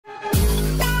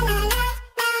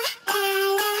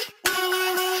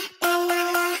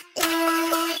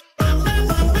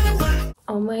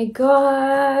my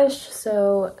gosh,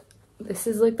 so this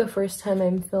is like the first time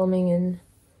I'm filming in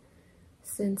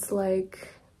since like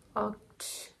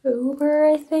October,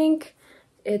 I think.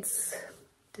 It's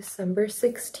December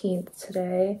 16th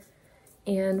today,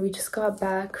 and we just got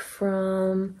back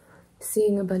from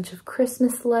seeing a bunch of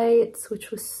Christmas lights,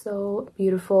 which was so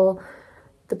beautiful.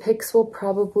 The pics will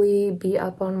probably be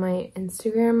up on my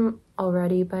Instagram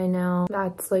already by now.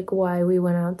 That's like why we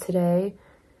went out today.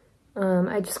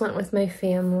 I just went with my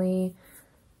family,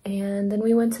 and then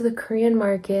we went to the Korean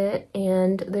market,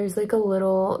 and there's like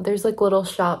little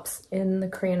shops in the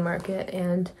Korean market,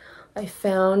 and I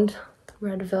found the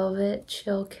Red Velvet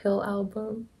Chill Kill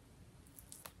album.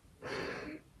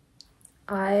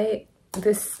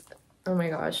 Oh my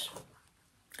gosh.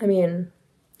 I mean,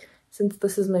 since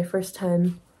this is my first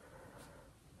time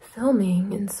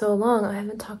filming in so long, I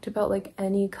haven't talked about like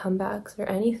any comebacks or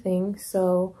anything,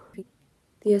 so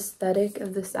the aesthetic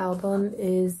of this album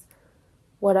is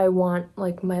what I want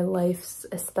like my life's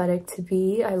aesthetic to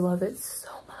be. I love it so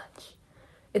much.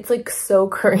 It's like so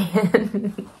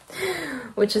Korean,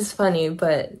 which is funny,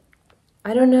 but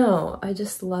I don't know, I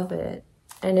just love it.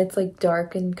 And it's like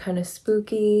dark and kind of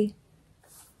spooky.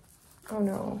 I don't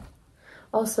know.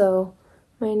 Also,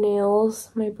 my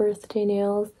nails, my birthday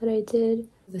nails that I did.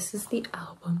 This is the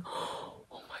album.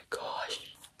 Oh my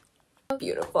gosh.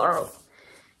 Beautiful.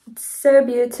 It's so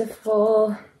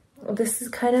beautiful. This is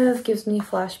kind of gives me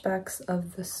flashbacks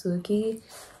of the Sugi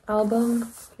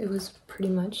album. It was pretty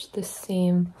much the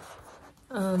same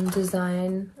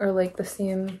design, or like the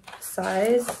same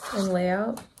size and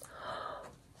layout.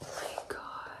 Oh my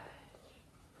god.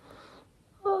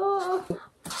 Oh my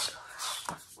gosh.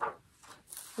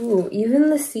 Ooh, even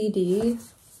the CD,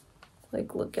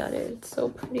 like look at it, it's so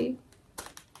pretty.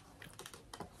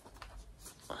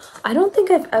 I don't think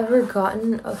I've ever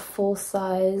gotten a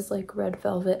full-size like Red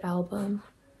Velvet album.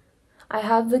 I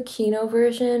have the Kino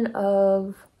version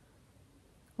of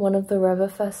one of the Reva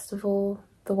Festival,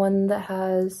 the one that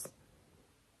has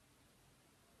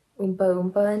Oompa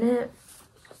Oompa in it,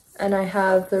 and I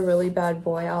have the Really Bad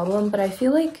Boy album, but I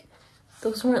feel like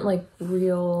those weren't like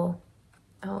real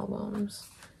albums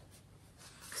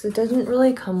because it doesn't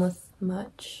really come with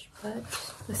much. But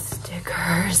the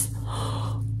stickers,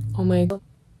 oh my god.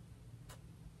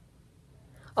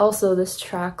 Also, this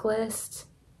track list,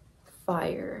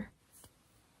 fire.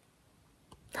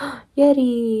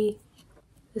 Yeti!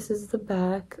 This is the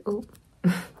back. Oh,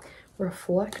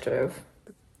 reflective.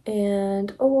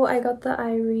 And, oh, I got the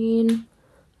Irene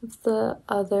with the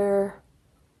other,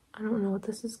 I don't know what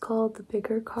this is called, the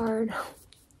bigger card.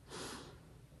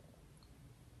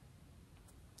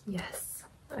 Yes,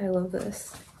 I love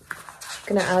this.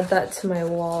 I'm gonna add that to my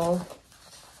wall.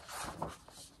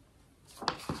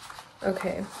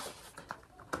 Okay,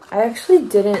 I actually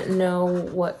didn't know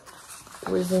what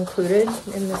was included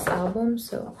in this album,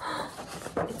 so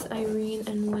it's Irene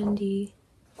and Wendy.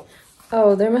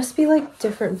 Oh, there must be like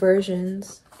different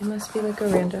versions. It must be like a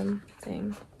random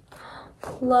thing.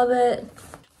 Love it.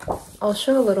 I'll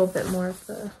show a little bit more of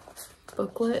the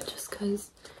booklet just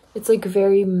because it's like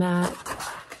very matte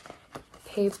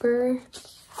paper.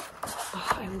 Oh,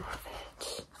 I love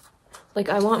it. Like,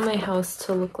 I want my house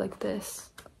to look like this.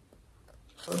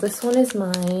 This one is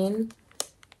mine.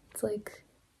 It's like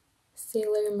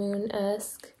Sailor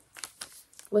Moon-esque.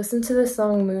 Listen to the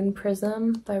song Moon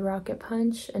Prism by Rocket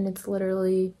Punch, and it's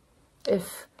literally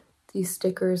if these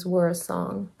stickers were a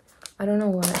song. I don't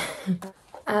know what.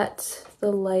 At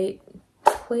the light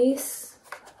place,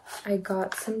 I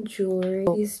got some jewelry.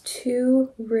 These two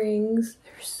rings,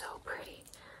 they're so pretty.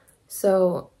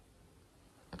 So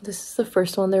this is the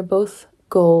first one. They're both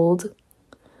gold.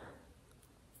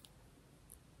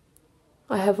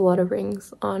 I have a lot of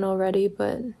rings on already,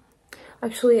 but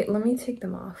actually, let me take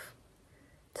them off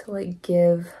to like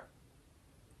give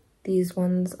these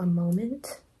ones a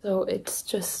moment. So it's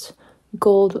just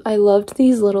gold. I loved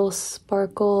these little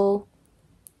sparkle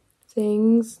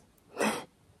things.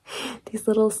 These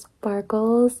little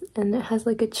sparkles, and it has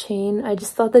like a chain. I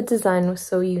just thought the design was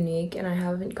so unique, and I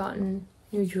haven't gotten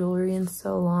new jewelry in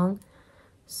so long.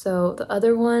 So the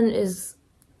other one is,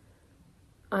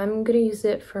 I'm gonna use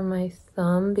it for my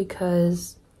thumb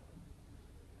because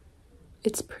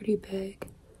it's pretty big,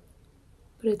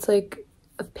 but it's like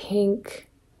a pink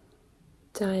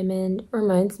diamond.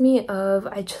 Reminds me of,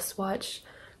 I just watched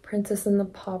Princess and the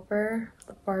Pauper,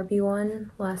 the Barbie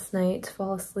one, last night to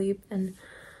fall asleep, and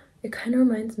it kind of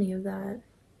reminds me of that.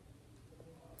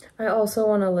 I also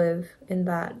want to live in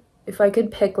that. If I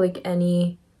could pick like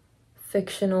any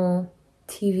fictional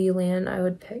TV land, I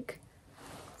would pick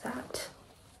that.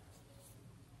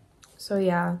 So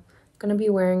yeah, Gonna be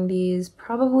wearing these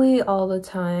probably all the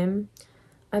time.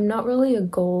 I'm not really a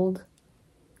gold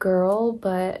girl,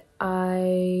 but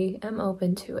I am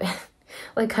open to it.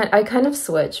 Like, I kind of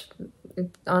switch.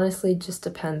 It honestly just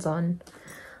depends on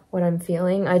what I'm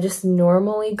feeling. I just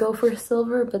normally go for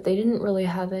silver, but they didn't really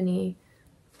have any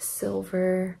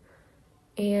silver,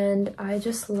 and I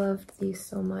just loved these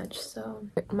so much. So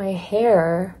my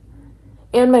hair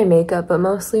and my makeup, but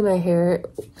mostly my hair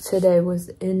today, was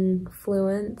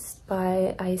influenced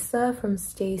by Isa from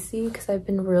Stacy, because I've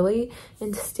been really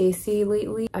into Stacy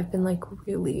lately. I've been like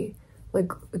really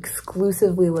like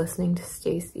exclusively listening to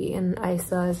Stacy, and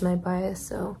Isa is my bias,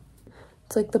 so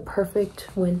it's like the perfect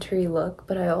wintry look.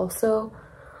 But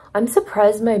I'm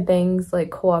surprised my bangs like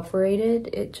cooperated.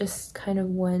 It just kind of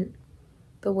went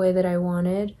the way that I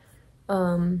wanted.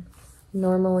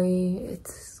 Normally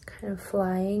it's kind of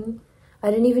flying. I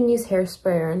didn't even use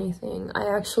hairspray or anything. I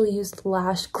actually used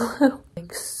lash glue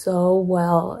like so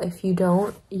well. If you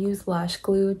don't use lash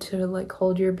glue to like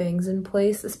hold your bangs in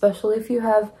place, especially if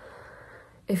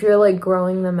you're like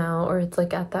growing them out, or it's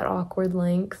like at that awkward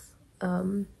length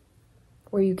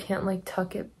where you can't like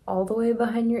tuck it all the way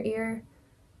behind your ear,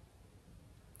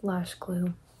 lash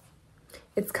glue.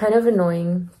 It's kind of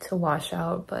annoying to wash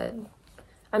out, but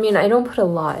I mean, I don't put a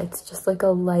lot. It's just like a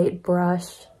light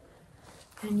brush,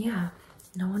 and yeah,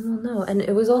 no one will know. And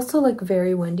it was also like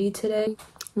very windy today.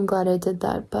 I'm glad I did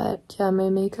that. But yeah, my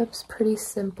makeup's pretty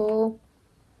simple.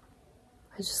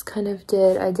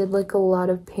 I did like a lot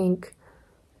of pink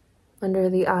under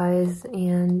the eyes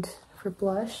and for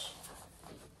blush.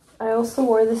 I also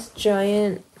wore this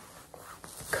giant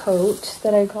coat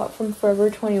that I got from Forever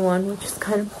 21, which is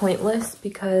kind of pointless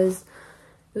because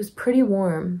it was pretty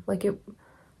warm. Like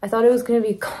I thought it was gonna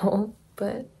be cold,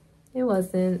 but it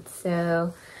wasn't.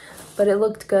 So, but it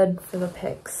looked good for the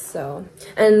pics. So,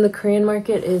 and the Korean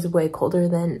market is way colder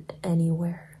than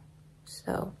anywhere.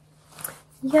 So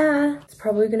yeah, it's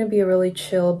probably gonna be a really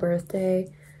chill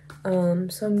birthday. So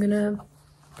I'm gonna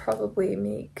probably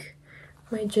make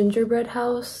my gingerbread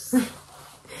house.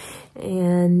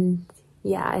 And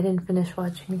yeah, I didn't finish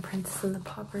watching Princess and the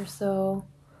Pauper, so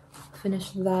I'll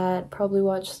finish that. Probably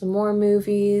watch some more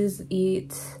movies,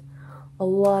 eat a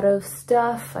lot of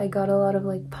stuff. I got a lot of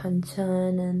like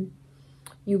panchan and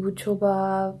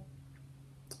yubuchoba,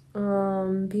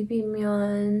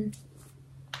 bibimbap.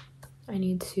 I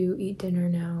need to eat dinner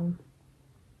now.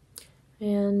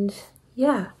 And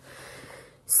yeah,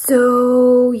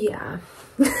 so yeah.